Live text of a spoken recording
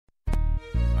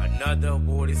Another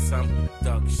 40-something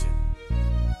production.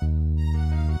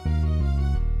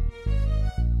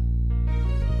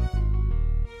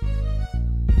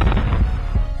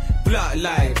 Block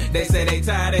life. They say they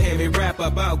tired of hearing me rap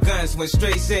about guns when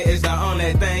street shit is the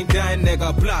only thing done,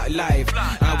 nigga. Block life.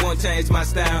 I won't change my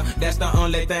style. That's the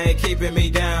only thing keeping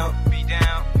me down.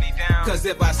 Cause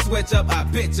if I switch up, I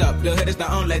bitch up. The hood is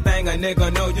the only thing a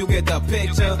nigga know, you get the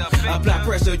picture. Apply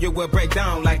pressure, you will break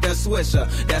down like the swisher.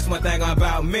 That's one thing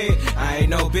about me, I ain't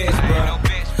no bitch, bro.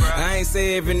 I ain't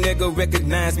say every nigga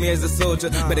recognize me as a soldier,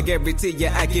 but I guarantee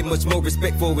ya I get much more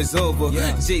respect for it's over.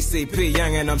 GCP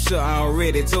young and I'm sure I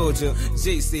already told you.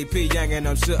 GCP young and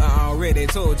I'm sure I already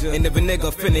told you. And if a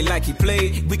nigga feeling like he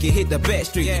played, we can hit the back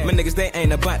street. My niggas, they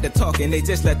ain't about to talk and they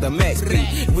just let the max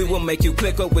beat. We will make you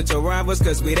click up with your rivals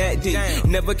cause we that deep.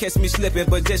 Never catch me slipping,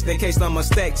 but just in case I'ma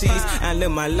stack cheese. I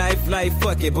live my life,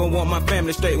 fuck it, but want my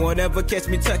family straight. Won't ever catch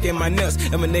me tucking my nuts.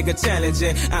 I'm a nigga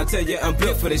challenging. I'll tell you I'm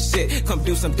built for this shit. Come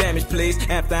do some damage, please.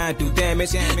 After I do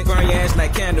damage, burn your ass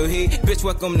like candle heat. Bitch,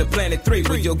 welcome to Planet 3,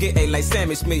 where you'll get a like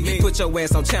sandwich meat. Put your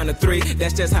ass on channel 3.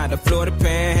 That's just how the Florida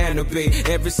panhandle be.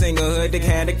 Every single hood they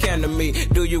had a can of me.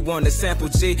 Do you want a sample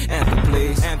G? Anthem,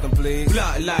 please. Anthem, please.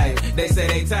 Block life. They say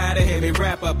they tired of hearing me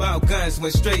rap about guns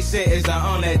when straight shit is the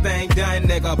only thing done,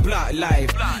 nigga. Block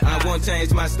life. I won't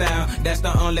change my style. That's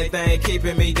the only thing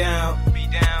keeping me down.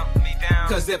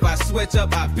 Cause if I switch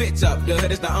up, I bitch up. The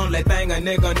hood is the only thing a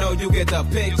nigga know, you get the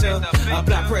picture.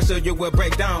 Apply pressure, you will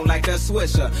break down like the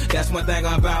swisher. That's one thing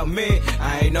about me,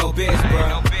 I ain't no bitch,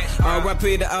 bro.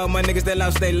 R.I.P. to all my niggas that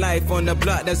lost their life on the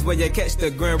block. That's where you catch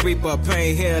the Grim Reaper,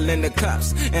 Pain Hill, and the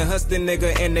cops. And hustling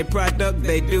nigga and their product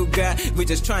they do got. We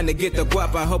just trying to get the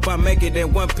guap. I hope I make it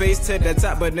in one piece to the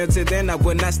top. But until then, I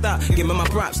will not stop. Give me my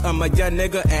props. I'm a young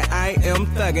nigga and I am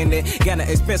thugging it. Got an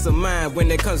expensive mind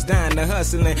when it comes down to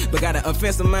hustling. But got an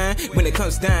offensive mind when it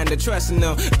comes down to trusting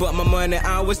them. But my money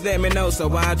always let me know,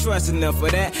 so I trust enough for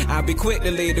that. I'll be quick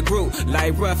to lead the group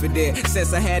like Ruffy did.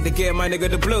 Since I had to give my nigga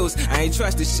the blues, I ain't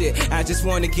trust this shit. I just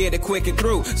want to get it quick and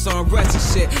through. So I'm rushing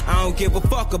shit. I don't give a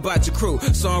fuck about your crew.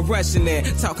 So I'm rushing it.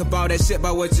 Talk about that shit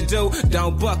about what you do.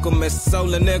 Don't buckle, Mr.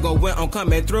 Solar nigga, when I'm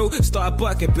coming through. Start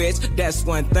bucking, bitch. That's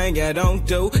one thing you don't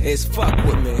do is fuck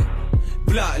with me.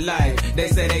 Block life. They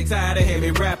say they tired of hearing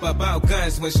me rap about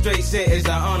guns when straight shit is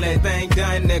the only thing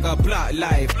done, nigga. Block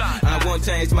life. I won't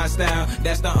change my style.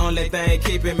 That's the only thing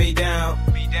keeping me down.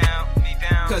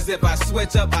 Cause if I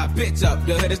switch up, I bitch up.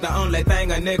 The hood is the only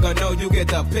thing a nigga know, you get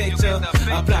the picture.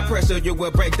 Apply pressure, you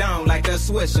will break down like the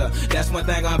swisher. That's one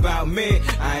thing about me,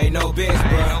 I ain't no bitch,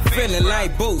 bro. Feeling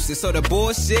like boosted, so the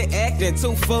bullshit acting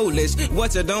too foolish.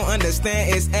 What you don't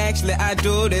understand is actually I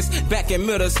do this. Back in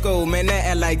middle school, man, they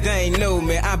act like they ain't knew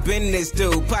me. I been this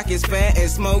dude, pockets fat and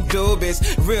smoke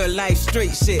doobies. Real life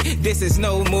street shit, this is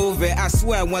no movie. I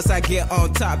swear once I get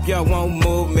on top, y'all won't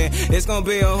move me. It's gonna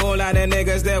be a whole lot of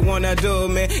niggas that wanna do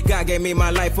me. God gave me my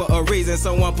life for a reason,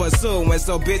 so I'm pursuing.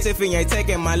 So bitch, if he ain't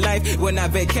taking my life, when I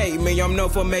vacate me, I'm known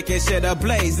for making shit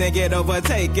ablaze and get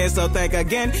overtaken. So think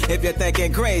again if you're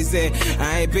thinking crazy.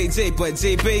 I ain't BG, but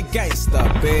GB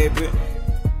gangsta, baby.